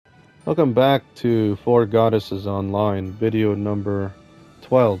Welcome back to Four Goddesses Online, video number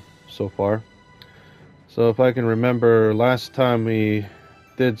 12 so far. So if I can remember, last time we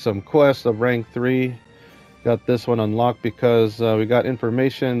did some quests of rank 3, got this one unlocked because we got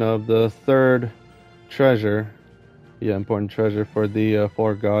information of the third treasure. Yeah, important treasure for the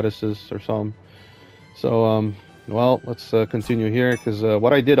Four Goddesses or something. So, well, let's continue here because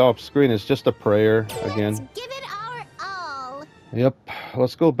what I did off screen is just a prayer again. Let's give it our all. Yep,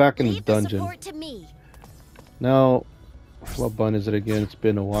 let's go back in the Leave the dungeon. support to me. Now, what button is it again? It's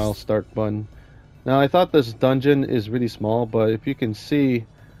been a while. Start button. Now, I thought this dungeon is really small, but if you can see,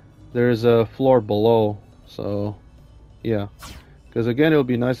 there's a floor below. So, yeah. Because again, it would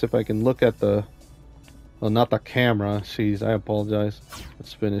be nice if I can look at the... Well, not the camera. Jeez, I apologize.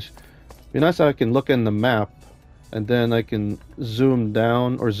 Let's finish. Be nice if I can look in the map, and then I can zoom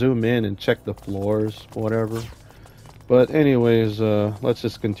down or zoom in and check the floors, whatever. But anyways, let's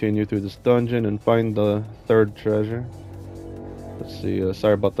just continue through this dungeon and find the third treasure. Let's see,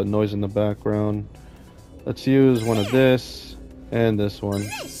 sorry about the noise in the background. Let's use one of this and this one.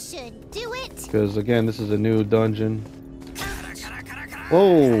 This should do it. Because again, this is a new dungeon.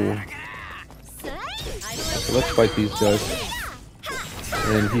 Whoa! So let's fight these guys.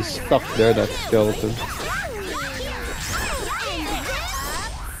 And he's stuck there, that skeleton.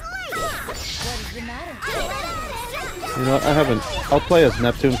 You know, I'll play as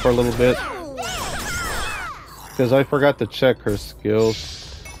Neptune for a little bit. Because I forgot to check her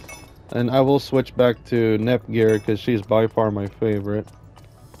skills. And I will switch back to Nepgear because she's by far my favorite.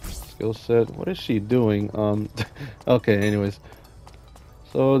 Skill set. What is she doing? Okay, anyways.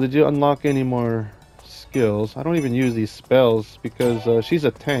 So, did you unlock any more skills? I don't even use these spells because she's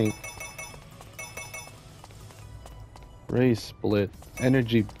a tank. Ray split.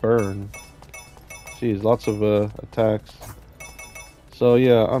 Energy burn. Jeez, lots of attacks. So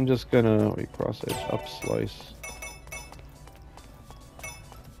yeah, I'm just gonna wait, cross edge, up slice.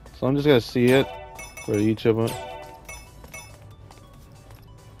 So I'm just gonna see it for each of them.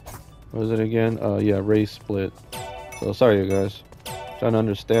 What is it again? Yeah, ray split. So sorry you guys. Trying to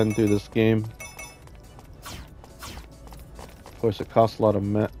understand through this game. Of course it costs a lot of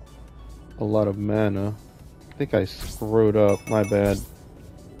mana. I think I screwed up, my bad.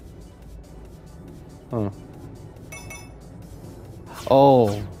 Huh.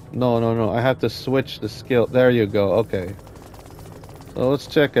 Oh, no. I have to switch the skill. There you go. Okay. So let's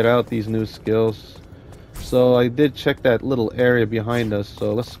check it out, these new skills. So I did check that little area behind us.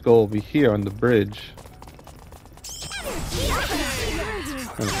 So let's go over here on the bridge.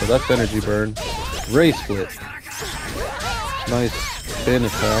 Oh, so that's energy burn. Ray split. Nice spin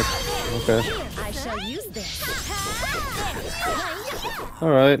attack. Okay. I shall use this.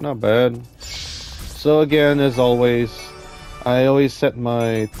 Alright, not bad. So again, as always, I always set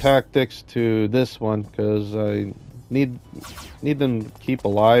my tactics to this one because I need them to keep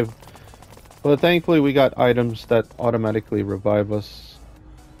alive. But thankfully we got items that automatically revive us.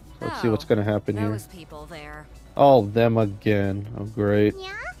 Let's see what's gonna happen here. Those people there. Oh, them again. Oh, great.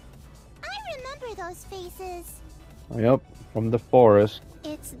 Yeah? I remember those faces. Yep, from the forest.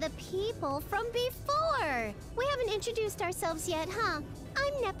 It's the people from before. We haven't introduced ourselves yet, huh?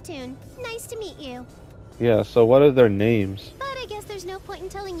 I'm Neptune. Nice to meet you. Yeah, so what are their names? But I guess there's no point in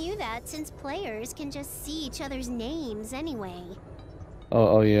telling you that since players can just see each other's names anyway.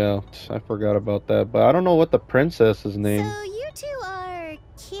 Oh yeah, I forgot about that. But I don't know what the princess's name. So you two are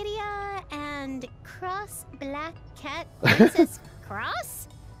Kiria and Cross Black Cat Princess Cross?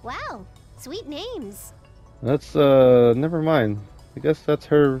 Wow, sweet names. That's never mind. I guess that's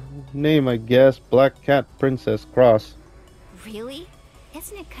her name, I guess. Black Cat Princess Cross. Really?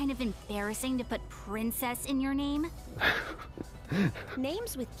 Isn't it kind of embarrassing to put princess in your name?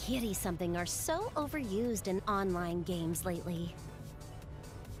 Names with Kitty something are so overused in online games lately.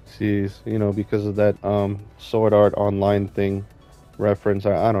 Jeez, you know, because of that Sword Art Online thing reference.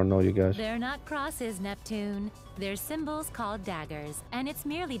 I don't know, you guys. They're not crosses, Neptune. They're symbols called daggers, and it's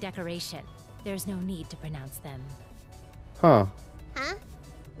merely decoration. There's no need to pronounce them. Huh. Huh?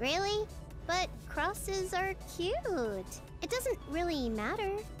 Really? But crosses are cute. It doesn't really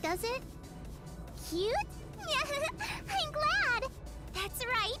matter, does it? Cute? I'm glad. That's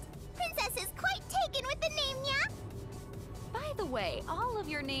right. Princess is quite taken with the name, yeah? By the way, all of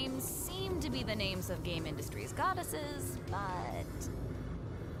your names seem to be the names of game industry's goddesses, but...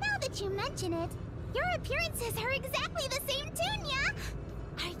 Now that you mention it, your appearances are exactly the same too, Nya.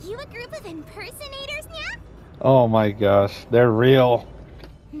 Are you a group of impersonators, Nya? Oh my gosh, they're real.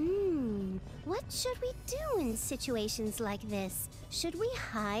 What should we do in situations like this? Should we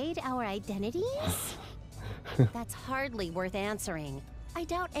hide our identities? That's hardly worth answering. I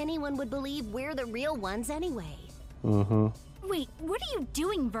doubt anyone would believe we're the real ones anyway. Wait, what are you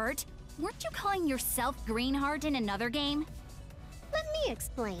doing, Vert? Weren't you calling yourself Greenheart in another game? Let me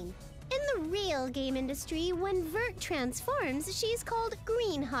explain. In the real game industry, when Vert transforms, she's called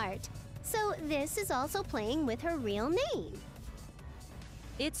Greenheart. So this is also playing with her real name.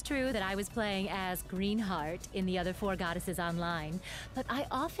 It's true that I was playing as Greenheart in the other 4 goddesses online, but I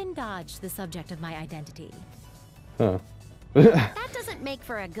often dodge the subject of my identity. Huh. That doesn't make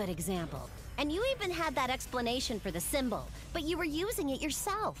for a good example. And you even had that explanation for the symbol, but you were using it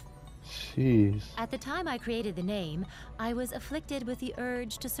yourself. Jeez. At the time I created the name, I was afflicted with the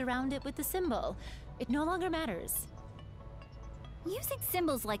urge to surround it with the symbol. It no longer matters. Using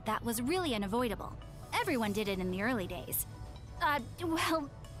symbols like that was really unavoidable. Everyone did it in the early days. Well,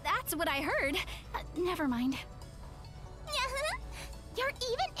 that's what I heard. Never mind. You're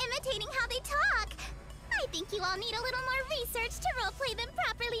even imitating how they talk. I think you all need a little more research to roleplay them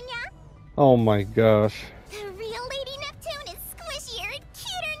properly, nya? Oh my gosh. The real Lady Neptune is squishier and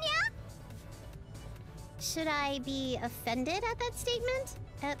cuter, nya? Should I be offended at that statement?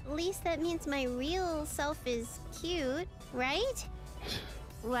 At least that means my real self is cute, right?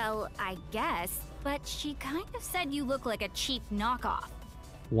 Well, I guess, but she kind of said you look like a cheap knockoff.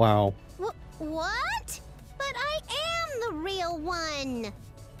 Wow. What? But I am the real one!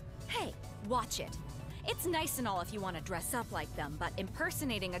 Hey, watch it. It's nice and all if you want to dress up like them, but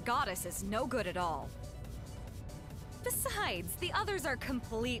impersonating a goddess is no good at all. Besides, the others are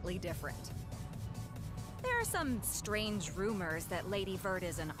completely different. There are some strange rumors that Lady Vert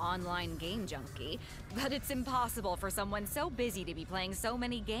is an online game junkie, but it's impossible for someone so busy to be playing so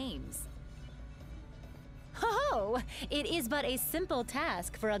many games. Oh, it is but a simple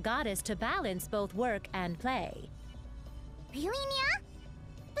task for a goddess to balance both work and play. Really, nya?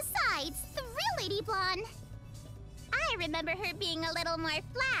 Besides, the real Lady Blonde, I remember her being a little more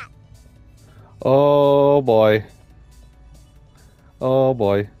flat. Oh boy. Oh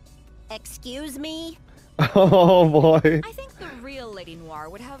boy. Excuse me? Oh boy. I think the real Lady Noir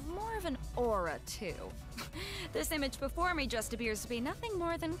would have more of an aura, too. This image before me just appears to be nothing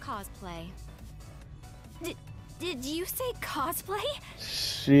more than cosplay. Did you say cosplay?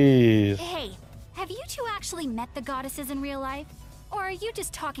 Jeez. Hey, have you two actually met the goddesses in real life? Or are you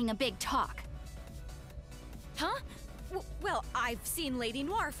just talking a big talk? Huh? Well, I've seen Lady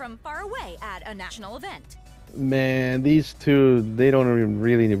Noir from far away at a national event. Man, these two, they don't even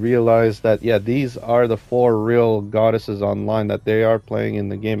really realize that, yeah, these are the 4 real goddesses online that they are playing in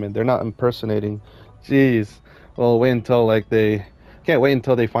the game, and they're not impersonating. Jeez. Well, wait until, can't wait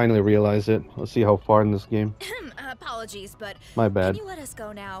until they finally realize it. Let's see how far in this game. Apologies, but My bad. can you let us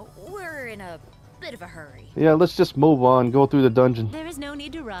go now? We're in a bit of a hurry. Yeah, let's just move on, go through the dungeon. There is no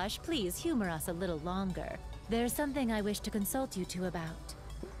need to rush. Please humor us a little longer. There's something I wish to consult you two about.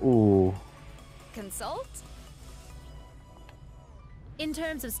 Ooh. Consult? In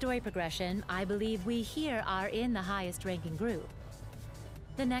terms of story progression, I believe we here are in the highest ranking group.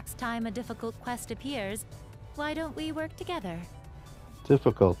 The next time a difficult quest appears, why don't we work together?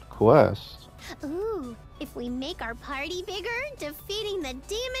 Difficult quest. Ooh, if we make our party bigger, defeating the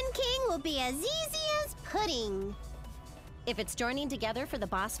Demon King will be as easy as pudding. If it's joining together for the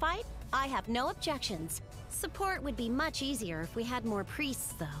boss fight, I have no objections. Support would be much easier if we had more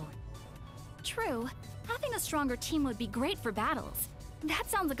priests, though. True. Having a stronger team would be great for battles.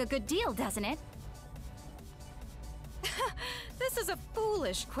 That sounds like a good deal, doesn't it? This is a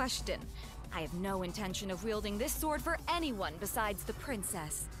foolish question. I have no intention of wielding this sword for anyone besides the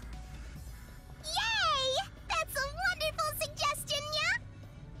princess. Yay! That's a wonderful suggestion,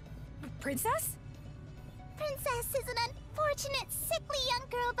 yeah? Princess? Princess is an unfortunate, sickly young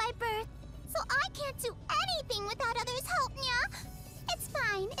girl by birth, so I can't do anything without others' help, yeah? It's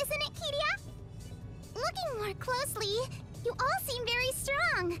fine, isn't it, Kiria? Looking more closely, you all seem very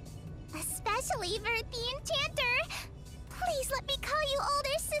strong. Especially Vert the Enchanter. Please let me call you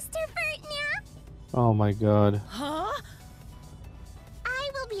older sister Vert, yeah? Oh my god. Huh? I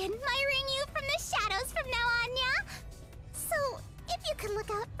will be admiring you from the shadows from now on, yeah? So, if you could look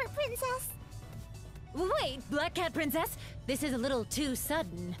out for Princess. Wait, Black Cat Princess, this is a little too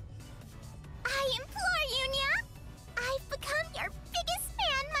sudden. I implore you, Nya! I've become your biggest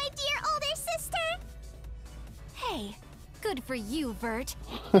fan, my dear older sister! Hey, good for you, Vert.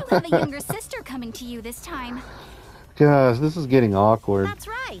 You have a younger sister coming to you this time. Gosh, this is getting awkward. That's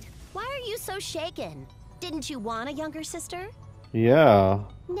right. Why are you so shaken? Didn't you want a younger sister? Yeah.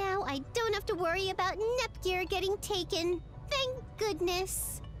 Now I don't have to worry about Nepgear getting taken. Thank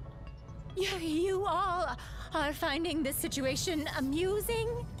goodness. You all are finding this situation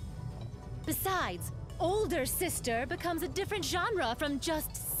amusing? Besides, older sister becomes a different genre from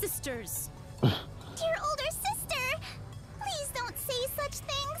just sisters. Dear older sister, please don't say such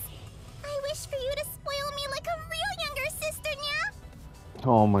things. I wish for you to spoil me like a real younger sister, nya?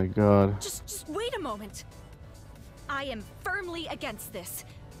 Oh my god. Just wait a moment. I am firmly against this.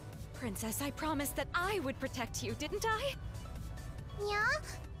 Princess, I promised that I would protect you, didn't I? Nya?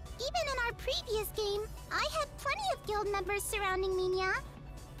 Even in our previous game, I had plenty of guild members surrounding me, nya.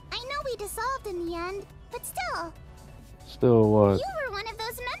 I know we dissolved in the end, but still. Still what? You were one of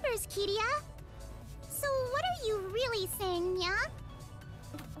those members, Kiria. So what are you really saying, nya?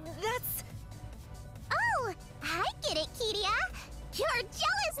 That's... Oh, I get it, Kiria. You're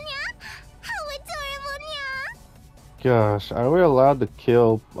jealous, nya? How adorable, nya? Gosh, are we allowed to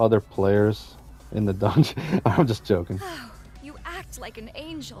kill other players in the dungeon? I'm just joking. Oh, you act like an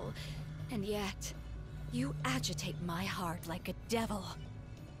angel, and yet you agitate my heart like a devil.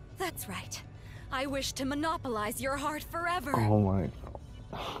 That's right. I wish to monopolize your heart forever. Oh my...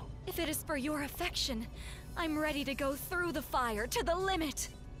 If it is for your affection, I'm ready to go through the fire to the limit.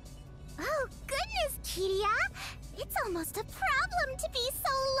 Oh, goodness, Kiria. It's almost a problem to be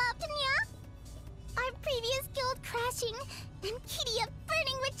so loved, nya? Our previous guild crashing, and Kiria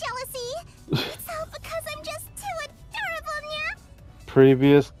burning with jealousy. It's all because I'm just too adorable, nya?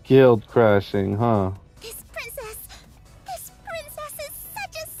 Previous guild crashing, huh? This princess is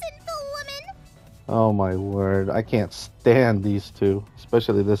such a sinful woman. Oh my word, I can't stand these two.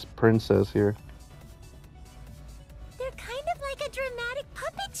 Especially this princess here. They're kind of like a dramatic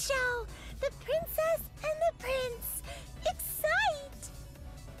puppet show. The princess and the prince. Excite!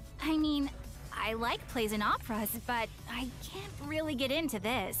 I mean, I like plays and operas, but I can't really get into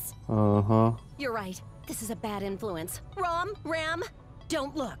this. Uh-huh. You're right. This is a bad influence. Ram,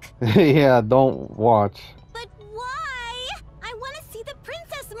 don't look. Yeah, don't watch. But why? I want to see the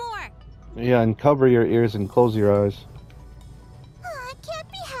princess more. Yeah, and cover your ears and close your eyes. It can't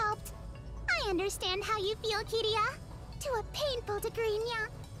be helped. I understand how you feel, Kiria. To a painful degree, nya.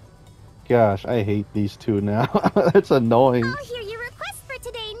 Gosh, I hate these two now. It's annoying. I'll hear your request for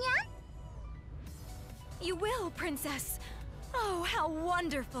today, nya. You will, Princess. Oh, how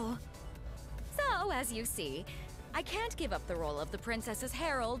wonderful. So, as you see, I can't give up the role of the Princess's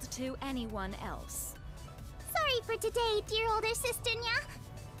Herald to anyone else. Sorry for today, dear older sister, nya.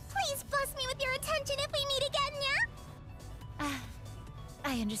 Please bless me with your attention if we meet again, nya.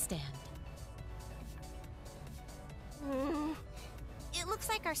 I understand. It looks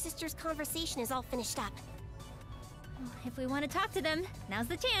like our sister's conversation is all finished up. If we want to talk to them, now's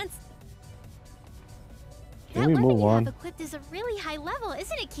the chance. Can That we weapon move you on? have equipped is a really high level,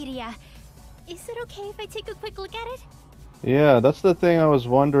 isn't it, Kiria? Is it okay if I take a quick look at it? Yeah, that's the thing I was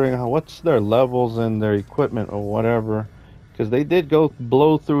wondering. What's their levels and their equipment or whatever? Because they did go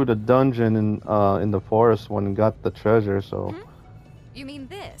blow through the dungeon in the forest one and got the treasure, so... You mean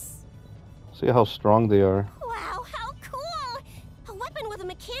this? See how strong they are. Wow, how cool! A weapon with a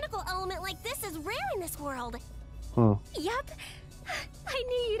mechanical element like this is rare in this world. Huh. Yup. I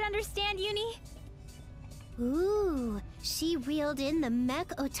knew you'd understand, Uni. Ooh, she reeled in the mech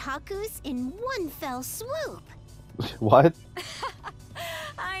otakus in one fell swoop. What?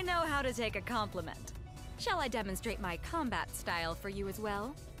 I know how to take a compliment. Shall I demonstrate my combat style for you as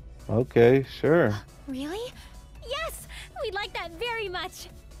well? Okay, sure. Really? Yes! We'd like that very much.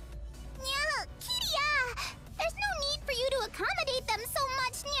 Nya, Kiria! There's no need for you to accommodate them so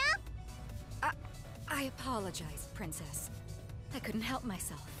much, nya. I apologize, Princess. I couldn't help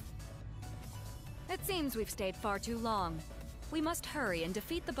myself. It seems we've stayed far too long. We must hurry and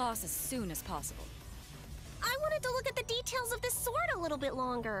defeat the boss as soon as possible. I wanted to look at the details of this sword a little bit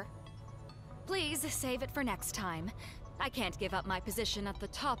longer. Please save it for next time. I can't give up my position at the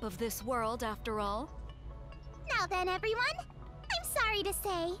top of this world after all. Now then, everyone. I'm sorry to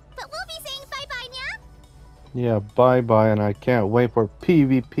say, but we'll be saying bye-bye, nya. Yeah, bye-bye, and I can't wait for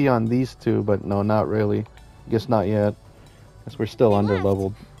PvP on these two, but no, not really. Guess not yet. Guess we're still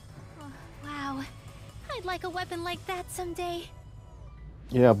under-leveled. Wow. I'd like a weapon like that someday.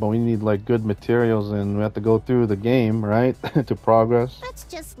 Yeah, but we need, like, good materials, and we have to go through the game, right? To progress. That's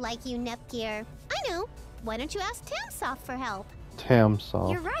just like you, Nepgear. I know. Why don't you ask Tamsoft for help?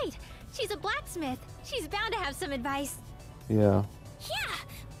 Tamsoft. You're right. She's a blacksmith. She's bound to have some advice. Yeah. Yeah!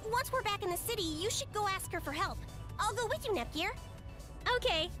 Once we're back in the city, you should go ask her for help. I'll go with you, Nepgear.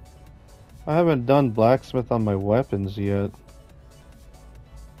 Okay. I haven't done blacksmith on my weapons yet.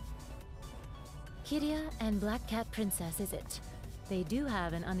 Kiria and Black Cat Princess, is it? They do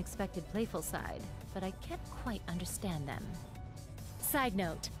have an unexpected playful side, but I can't quite understand them. Side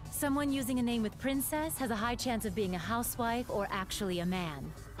note, someone using a name with princess has a high chance of being a housewife or actually a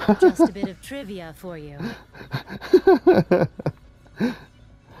man. Just a bit of trivia for you.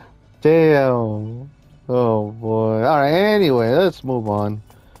 Damn. Oh boy. Alright, anyway, let's move on.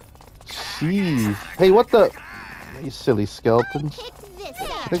 Jeez. Hey, what the? You silly skeletons.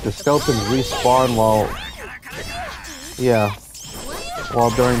 I think the skeletons respawn while... Yeah.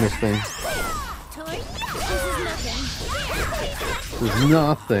 While during this thing. There's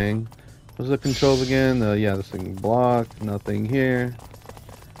nothing. What's the controls again? Yeah, this thing blocked. Nothing here.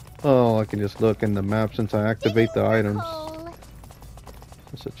 Oh, I can just look in the map since I activate the items.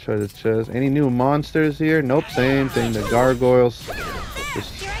 What's a treasure chest? Any new monsters here? Nope, same thing. The gargoyles.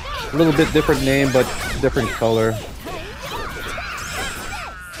 Just a little bit different name, but different color.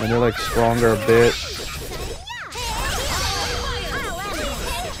 And they're like stronger a bit.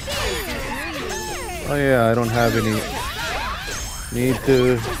 Oh yeah, I don't have any need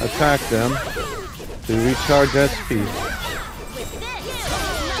to attack them to recharge SP.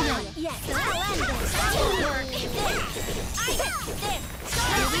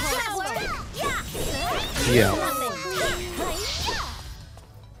 Yeah.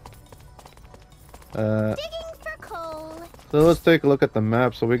 So let's take a look at the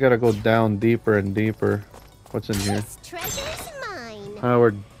map. So we gotta go down deeper and deeper. What's in here?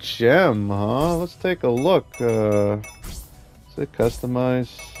 Our gem, huh? Let's take a look. Is it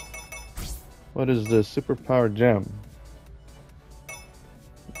customized? What is this? Superpower gem.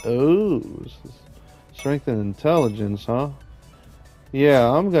 Oh, this is strength and intelligence, huh? Yeah,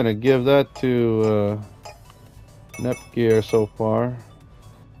 I'm gonna give that to Nepgear so far.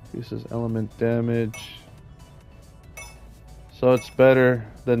 Increases element damage. So it's better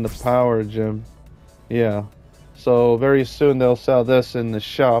than the power gem. Yeah. So very soon they'll sell this in the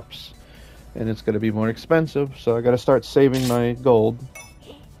shops. And it's gonna be more expensive. So I gotta start saving my gold.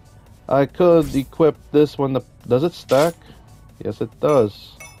 I could equip this one. Does it stack? Yes, it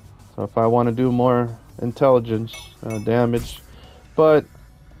does. So if I want to do more intelligence damage. But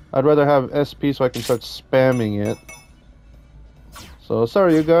I'd rather have SP so I can start spamming it. So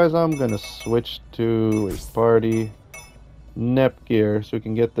sorry you guys, I'm gonna switch to a party Nepgear so we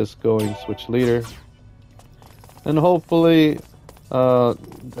can get this going. Switch leader. And hopefully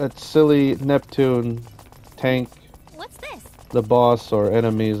that silly Neptune tank What's this? the boss or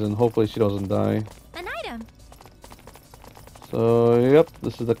enemies, and hopefully she doesn't die. An item. So yep,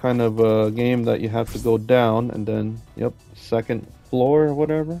 this is the kind of game that you have to go down and then yep, second floor or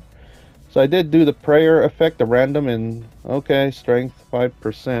whatever. So I did do the prayer effect, the random, and okay, strength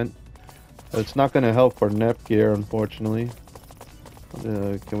 5%. It's not going to help for Nepgear, unfortunately.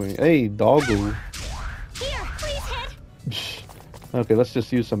 Can we? Hey, doggo. Here, please hit. Okay, let's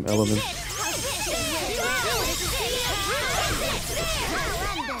just use some elements.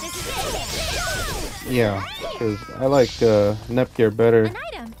 Yeah, because I like Nepgear better. An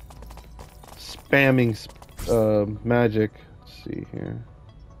item. Spamming magic. Let's see here.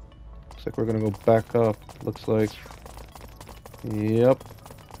 Looks like we're gonna go back up. Looks like. Yep.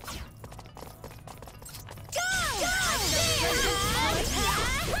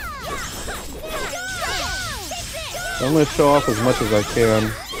 So I'm gonna show off as much as I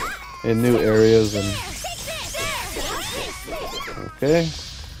can in new areas and. Okay.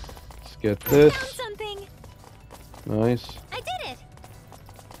 Let's get this. Something. Nice. I did it.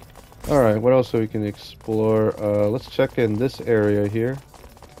 Alright, what else so we can explore? Let's check in this area here.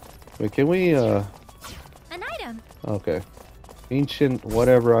 Wait, can we, An item. Okay. Ancient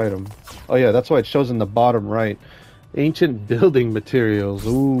whatever item. Oh yeah, that's why it shows in the bottom right. Ancient building materials.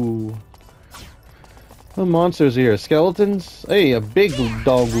 Ooh. What monsters here? Skeletons? Hey, a big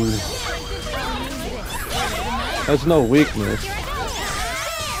doggo. That's no weakness.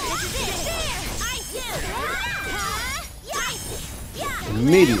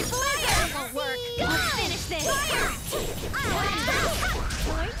 Immediate.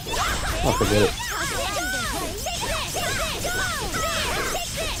 Oh, forget it.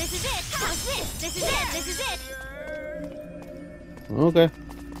 Okay.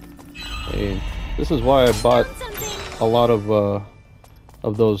 Hey, this is why I bought a lot of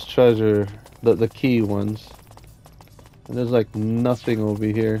those treasure, the key ones. And there's like nothing over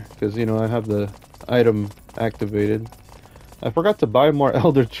here because you know I have the item activated. I forgot to buy more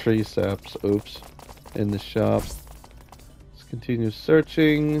elder tree saps. Oops. In the shop. Let's continue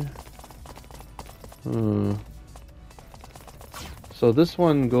searching. So this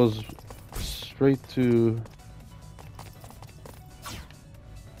one goes straight to...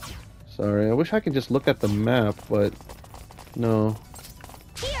 Sorry, I wish I could just look at the map, but no.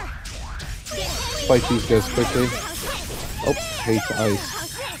 Fight these guys quickly. Oh, hates ice.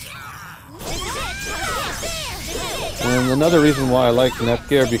 And another reason why I like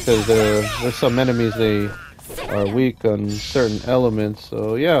Netgear, because there's some enemies they are weak on certain elements.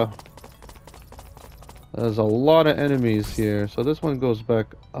 So yeah, there's a lot of enemies here. So this one goes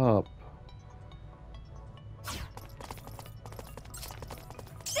back up.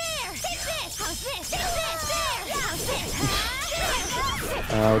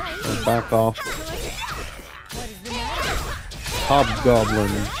 Ouch, back off.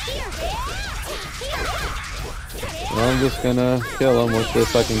 Hobgoblin. I'm just gonna kill him with this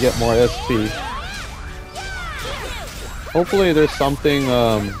so I can get more SP. Hopefully there's something,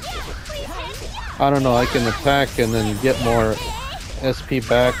 I don't know, I can attack and then get more SP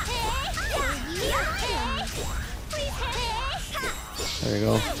back. There you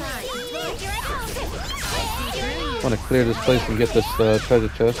go. I want to clear this place and get this treasure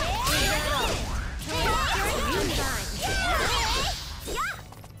chest.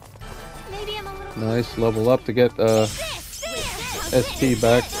 Nice, level up to get SP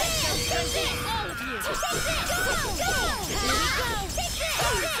back.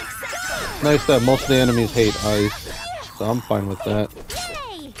 Nice that most of the enemies hate ice, so I'm fine with that.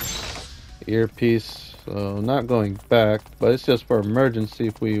 Earpiece, so not going back, but it's just for emergency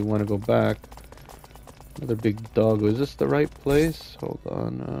if we want to go back. Another big dog. Is this the right place? Hold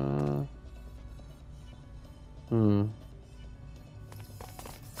on.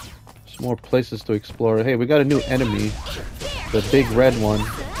 There's more places to explore. Hey, we got a new enemy. The big red one.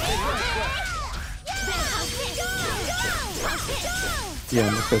 Yeah,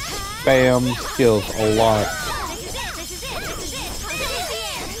 I'm just gonna spam skills a lot.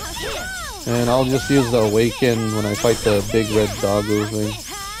 And I'll just use the awaken when I fight the big red doggo thing.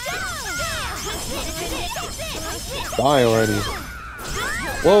 Die already.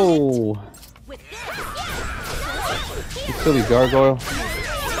 Whoa! You silly gargoyle.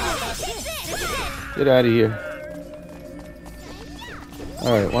 Get out of here.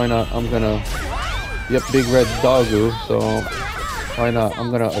 Alright, why not? I'm gonna... Yep, big red doggo, so... Why not?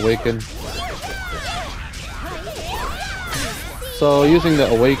 I'm gonna awaken. So using the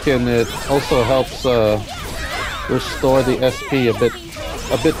awaken, it also helps restore the SP a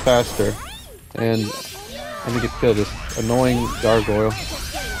bit faster. And I need to kill this annoying gargoyle.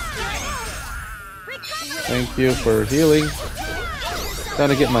 Thank you for healing. Trying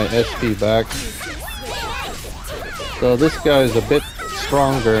to get my SP back. So this guy is a bit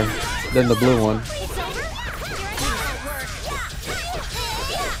stronger than the blue one.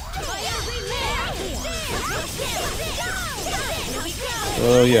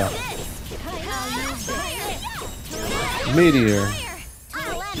 Oh yeah. Meteor.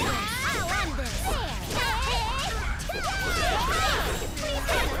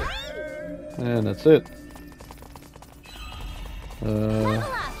 And that's it.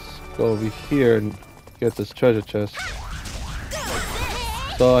 Let's go over here and get this treasure chest.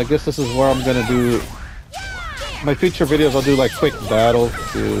 So I guess this is where I'm gonna do my future videos. I'll do like quick battles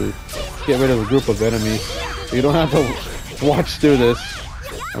to get rid of a group of enemies. So you don't have to watch through this.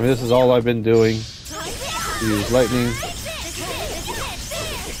 I mean, this is all I've been doing. Use lightning.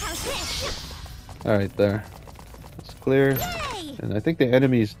 Alright, there. It's clear. And I think the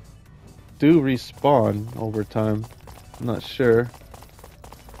enemies do respawn over time. I'm not sure.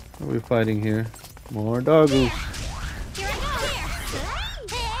 What are we fighting here? More doggoos.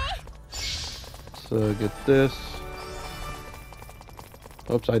 Let's get this.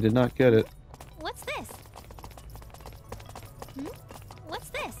 Oops, I did not get it. What's this? What's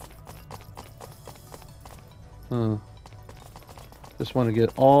this? Huh. Just want to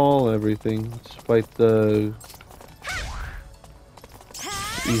get everything. Let's fight the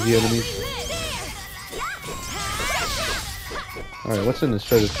easy enemies. Alright, what's in this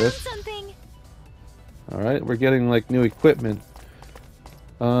treasure chest? Alright, we're getting like new equipment.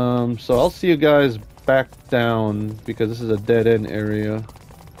 So I'll see you guys back down because this is a dead end area.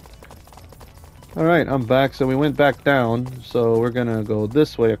 Alright, I'm back. So we went back down. So we're gonna go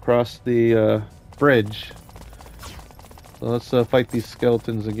this way across the bridge. So let's fight these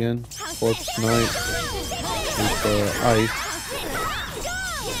skeletons again. Corpse Knight with ice.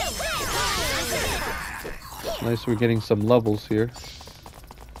 Nice, we're getting some levels here.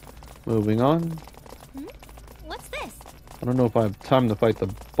 Moving on. What's this? I don't know if I have time to fight the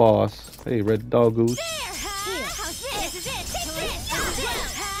boss. Hey, red doggoose.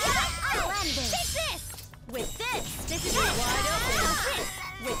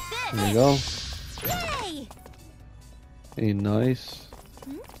 There you go. Hey, nice.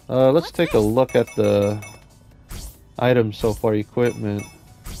 Let's take a look at the items so far. Equipment.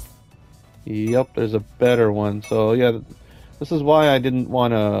 Yep, there's a better one. So yeah, This is why I didn't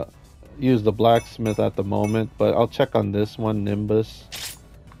want to use the blacksmith at the moment, but I'll check on this one, Nimbus.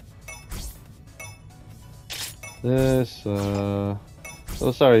 This, so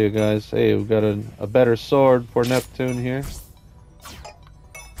sorry you guys. Hey, we've got a better sword for Neptune here.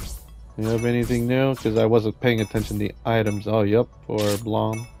 You have anything new? Because I wasn't paying attention to the items. Oh, yep, for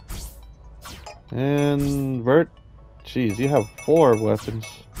Blom. And Vert. Jeez, you have 4 weapons.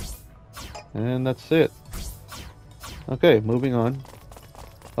 And that's it. Okay, moving on.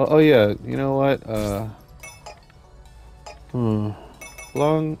 Oh yeah, you know what?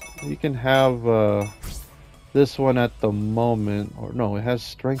 Long, you can have this one at the moment, or no, it has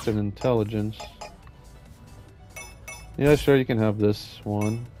strength and intelligence. Yeah, sure, you can have this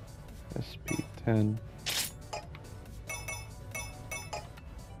one. SP10.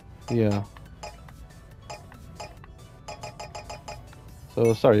 Yeah.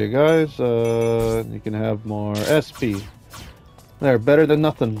 So sorry, you guys. You can have more SP. There, better than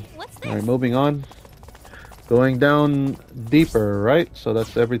nothing. All right, moving on. Going down deeper, right? So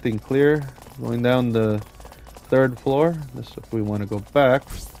that's everything clear. Going down the 3rd floor. This if we want to go back.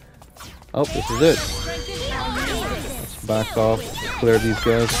 Oh, this is it. Let's back off. Clear these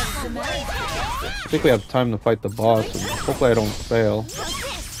guys. I think we have time to fight the boss, and hopefully I don't fail.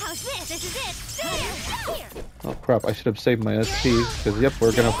 Oh crap, I should have saved my SP, because yep,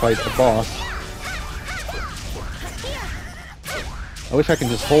 we're gonna fight the boss. I wish I can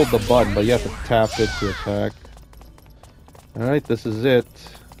just hold the button, but you have to tap it to attack. Alright, this is it.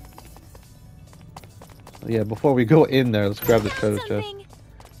 Yeah, before we go in there, let's grab the treasure chest.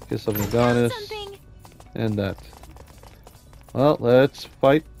 Kiss of the goddess. And that. Well, let's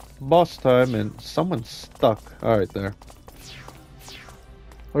fight boss time, and someone's stuck. Alright, there.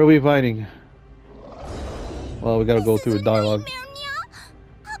 What are we fighting? Well, we gotta go through a dialogue.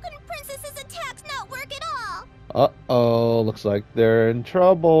 How can Princess's attacks not work at all? Uh-oh, looks like they're in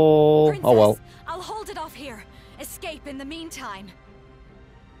trouble. Princess, oh well. I'll hold it off here. Escape in the meantime.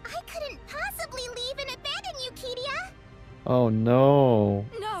 I couldn't possibly leave and abandon you, Kiria. Oh no.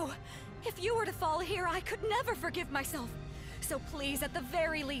 No! If you were to fall here, I could never forgive myself. So please, at the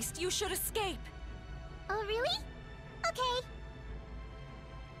very least, you should escape. Oh, really? Okay.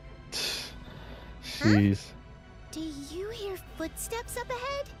 Jeez. Do you hear footsteps up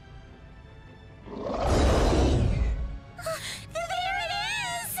ahead? There it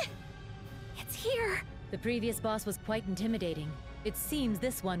is! It's here. The previous boss was quite intimidating. It seems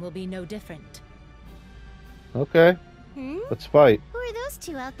this one will be no different. Okay, let's fight. Who are those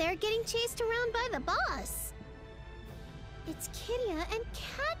two out there getting chased around by the boss? It's Kiria and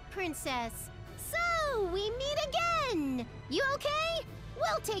Cat Princess. So, we meet again! You okay?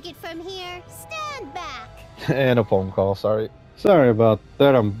 We'll take it from here. Stand back. And a phone call, sorry. Sorry about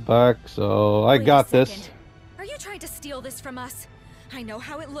that, I'm back, so I Wait got a this. second. Are you trying to steal this from us? I know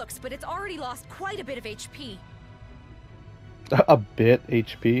how it looks, but it's already lost quite a bit of HP. A bit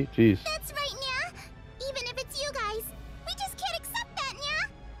HP? Jeez. That's right, Nya. Even if it's you guys, we just can't accept that, Nya.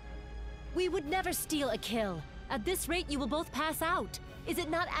 We would never steal a kill. At this rate, you will both pass out. Is it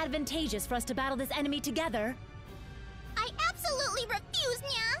not advantageous for us to battle this enemy together? I absolutely refuse,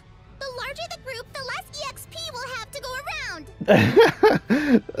 Nya. The larger the group, the less EXP we'll have to go around.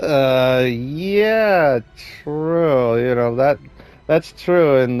 Yeah, true. You know, that's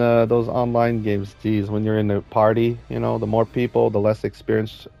true in those online games. Geez, when you're in a party, you know, the more people, the less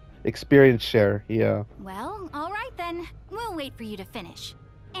experience share. Yeah. Well, alright then. We'll wait for you to finish.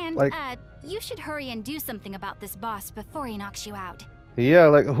 And, you should hurry and do something about this boss before he knocks you out. Yeah,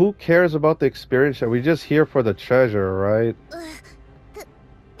 like, who cares about the experience share? We're just here for the treasure, right?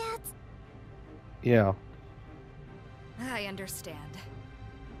 That's... Yeah. I understand.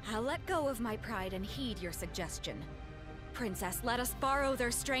 I'll let go of my pride and heed your suggestion. Princess, let us borrow their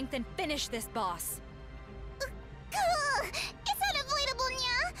strength and finish this boss. It's unavoidable,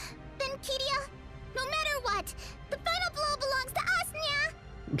 Nya. Then, Kiria, no matter what, the final blow belongs to us,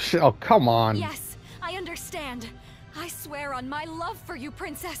 Nya. Oh, come on. Yes, I understand. I swear on my love for you,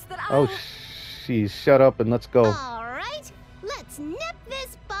 Princess, that Oh, jeez, shut up and let's go. Alright, let's nip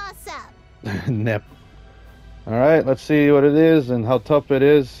this boss up. Nip. Alright, let's see what it is and how tough it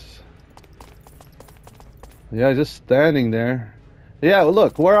is. Yeah, just standing there. Yeah,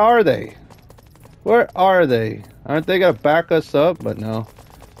 look, where are they? Where are they? Aren't they gonna back us up? But no.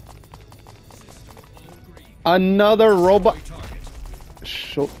 Another robot.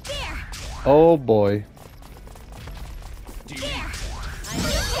 Oh boy.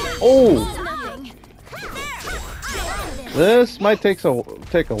 Oh! This might take a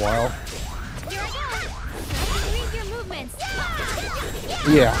while.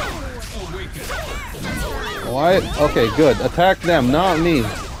 Yeah. Why? Okay, good. Attack them, not me.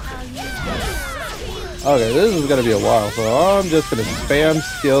 Okay, this is gonna be a while, so I'm just gonna spam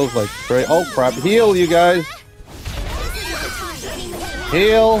skills like crazy. Oh crap! Heal, you guys!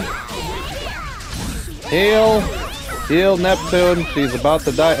 Heal! Heal! Heal Neptune. She's about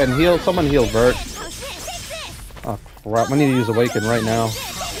to die, and heal. Someone heal Vert. Oh crap! I need to use Awaken right now.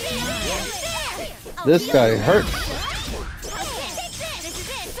 This guy hurts.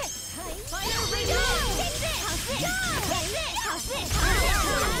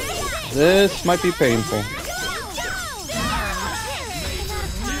 This might be painful.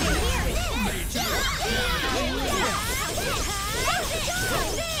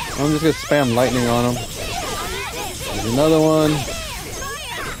 I'm just gonna spam lightning on him. There's another one.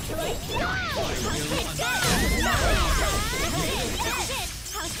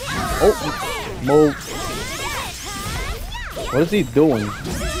 Oh, move. What is he doing?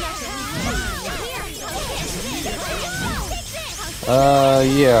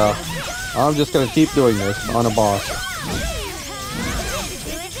 Yeah. I'm just gonna keep doing this on a boss.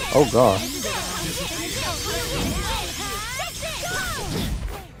 Oh gosh.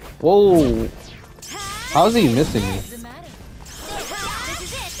 Whoa. How's he missing me?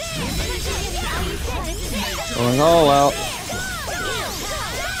 Going all out.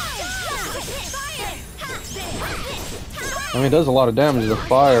 I mean, it does a lot of damage to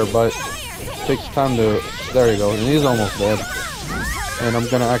fire, but it takes time to... There you go, and he's almost dead. And I'm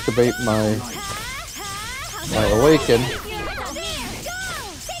gonna activate my Awaken.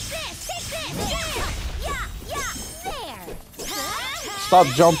 Stop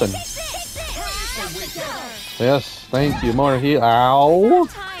jumping. Yes, thank you. More heal. Ow!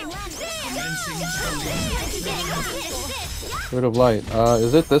 Rid of light.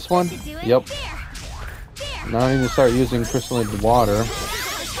 Is it this one? Yep. Now I need to start using crystalline water.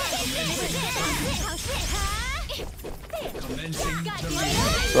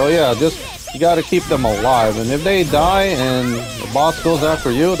 So yeah, just you gotta keep them alive, and if they die and the boss goes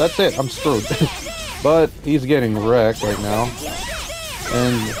after you, that's it. I'm screwed. But he's getting wrecked right now,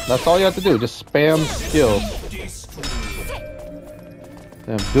 and that's all you have to do. Just spam skills.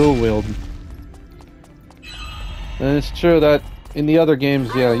 Damn, dual wield. And it's true that in the other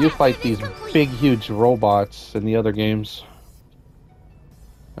games, yeah, you fight these big, huge robots in the other games.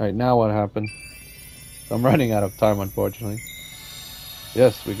 Alright, now what happened? I'm running out of time, unfortunately.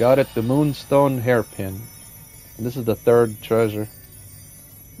 Yes, we got it, the Moonstone Hairpin. And this is the third treasure.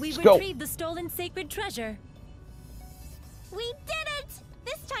 We Let's retrieved the stolen sacred treasure. We did it!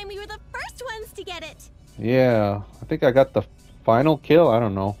 This time we were the first ones to get it! Yeah, I think I got the final kill, I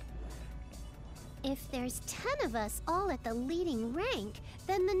don't know. If there's 10 of us all at the leading rank,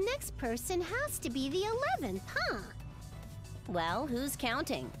 then the next person has to be the 11th, huh? Well, who's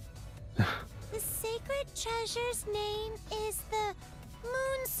counting? The sacred treasure's name is the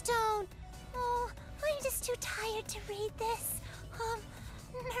Moonstone. Oh, I'm just too tired to read this.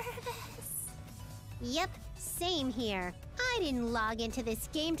 Nervous. Yep, same here. I didn't log into this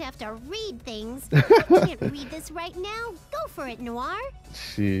game to have to read things. I can't read this right now. Go for it, Noir.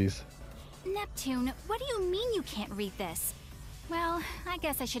 Jeez. Neptune, what do you mean you can't read this? Well, I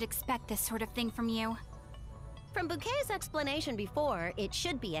guess I should expect this sort of thing from you. From Bouquet's explanation before, it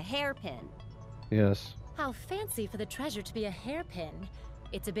should be a hairpin. Yes. How fancy for the treasure to be a hairpin.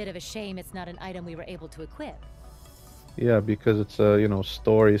 It's a bit of a shame it's not an item we were able to equip. Yeah, because it's you know,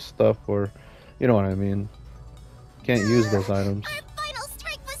 story stuff, or you know what I mean. Can't use those items. Our final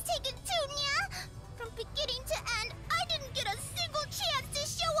strike was taken too, Nya. From beginning to end, I didn't get a single chance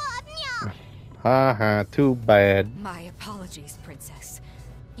to show up, Nya. Haha, too bad. My apologies, Princess.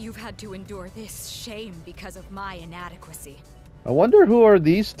 You've had to endure this shame because of my inadequacy. I wonder who are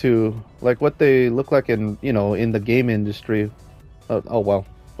these two? Like what they look like in, you know, in the game industry. Oh well,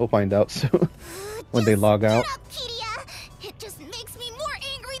 we'll find out soon when they log out. Shut up, Kiria. It just makes me more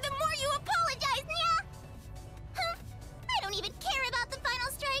angry the more you apologize, Nya. I don't even care about the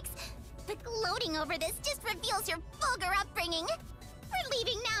final strikes. The gloating over this just reveals your vulgar upbringing. We're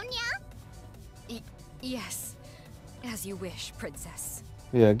leaving now, Nya. Yes, as you wish, Princess.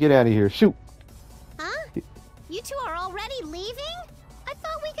 Yeah, get out of here. Shoot. Huh? You two are already leaving? I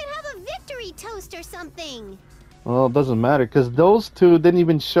thought we could have a victory toast or something. Well, it doesn't matter because those two didn't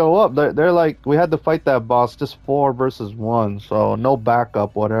even show up. They're like, we had to fight that boss just 4 versus 1, so no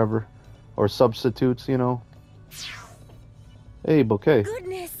backup, whatever, or substitutes, you know. Hey, Bouquet.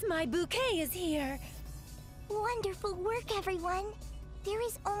 Goodness, my bouquet is here. Wonderful work, everyone. There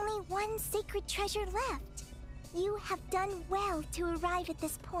is only one sacred treasure left. You have done well to arrive at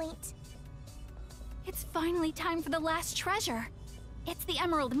this point. It's finally time for the last treasure. It's the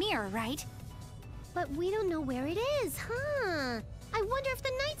Emerald Mirror, right? But we don't know where it is, huh? I wonder if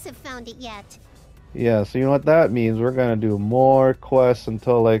the knights have found it yet. Yeah, so you know what that means? We're gonna do more quests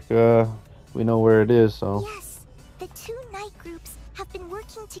until, like, we know where it is, so... Yes, the two knight groups have been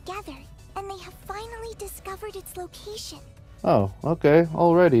working together, and they have finally discovered its location. Oh, okay,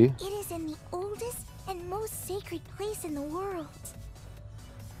 already. It is in the oldest and most sacred place in the world.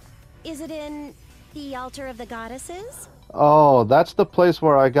 Is it in the Altar of the Goddesses? Oh, that's the place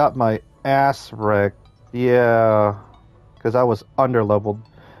where I got my ass wrecked. Yeah, because I was underleveled.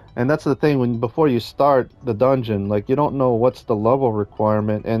 And that's the thing, when before you start the dungeon, like, you don't know what's the level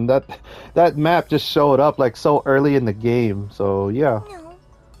requirement, and that map just showed up like so early in the game. So yeah. No,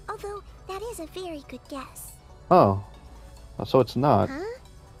 although that is a very good guess. Oh, so it's not. Huh?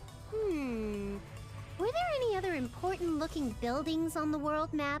 Were there any other important looking buildings on the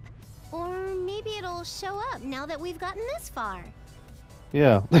world map? Or maybe it'll show up now that we've gotten this far.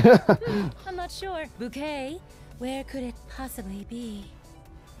 Yeah. I'm not sure. Bouquet, where could it possibly be?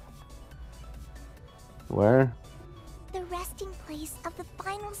 Where? The resting place of the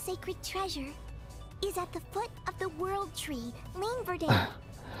final sacred treasure is at the foot of the World Tree, Lane Verde.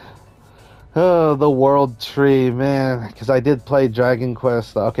 Oh, the World Tree, man. Because I did play Dragon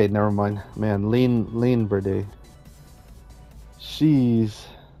Quest. Okay, never mind. Man, Lean Verde. Jeez.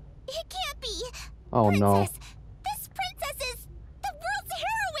 It can't be! Oh no. Princess! This princess is the world's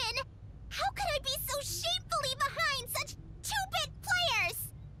heroine! How could I be so shamefully behind such two-bit players?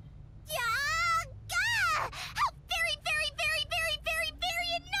 Yeah, gah! How very, very, very, very, very, very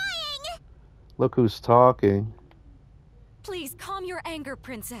annoying! Look who's talking. Please calm your anger,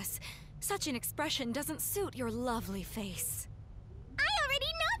 Princess. Such an expression doesn't suit your lovely face. I already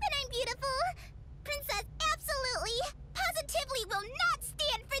know that I'm beautiful! Princess absolutely, positively will not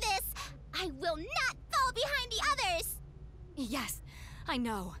stand for this! I will not fall behind the others! Yes, I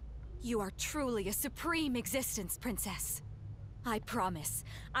know. You are truly a supreme existence, Princess. I promise,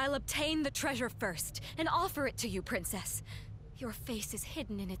 I'll obtain the treasure first and offer it to you, Princess. Your face is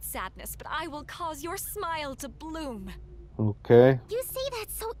hidden in its sadness, but I will cause your smile to bloom. Okay. You say that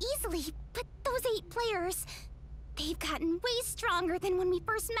so easily, but those 8 players, they've gotten way stronger than when we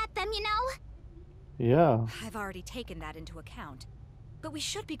first met them, you know? Yeah. I've already taken that into account. But we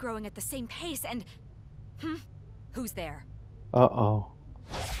should be growing at the same pace and... Who's there? Uh-oh.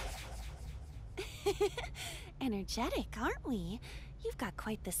 Energetic, aren't we? You've got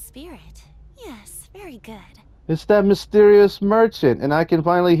quite the spirit. Yes, very good. It's that mysterious merchant, and I can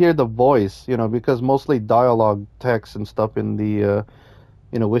finally hear the voice, you know, because mostly dialogue, text, and stuff in the,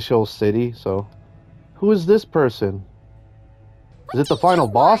 Wisho City, so... Who is this person? Is it the final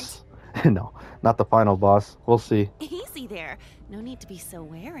boss? No, not the final boss. We'll see. Easy there. No need to be so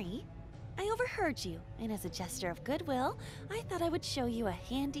wary. I overheard you, and as a gesture of goodwill, I thought I would show you a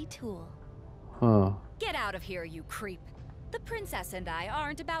handy tool. Huh. Get out of here, you creep. The princess and I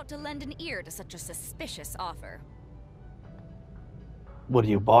aren't about to lend an ear to such a suspicious offer. What are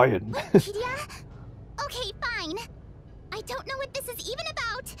you buying? Wikipedia? Okay, fine. I don't know what this is even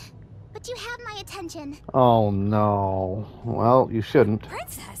about, but you have my attention. Oh no. Well, you shouldn't.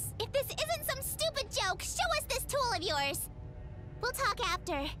 Princess? If this isn't some stupid joke, show us this tool of yours. We'll talk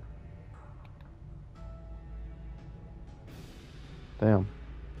after. Damn.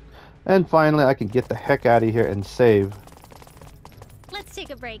 And finally, I can get the heck out of here and save. Let's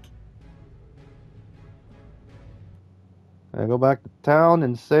take a break. I go back to town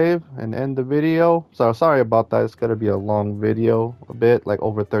and save and end the video. So sorry about that. It's gonna be a long video, a bit like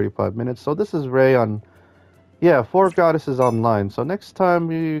over 35 minutes. So this is Ray on, yeah, 4 Goddesses Online. So next time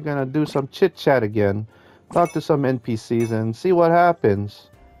we're gonna do some chit chat again, talk to some NPCs and see what happens.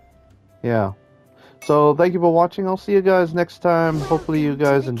 Yeah. So thank you for watching. I'll see you guys next time. Hopefully you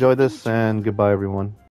guys enjoy this, and goodbye everyone.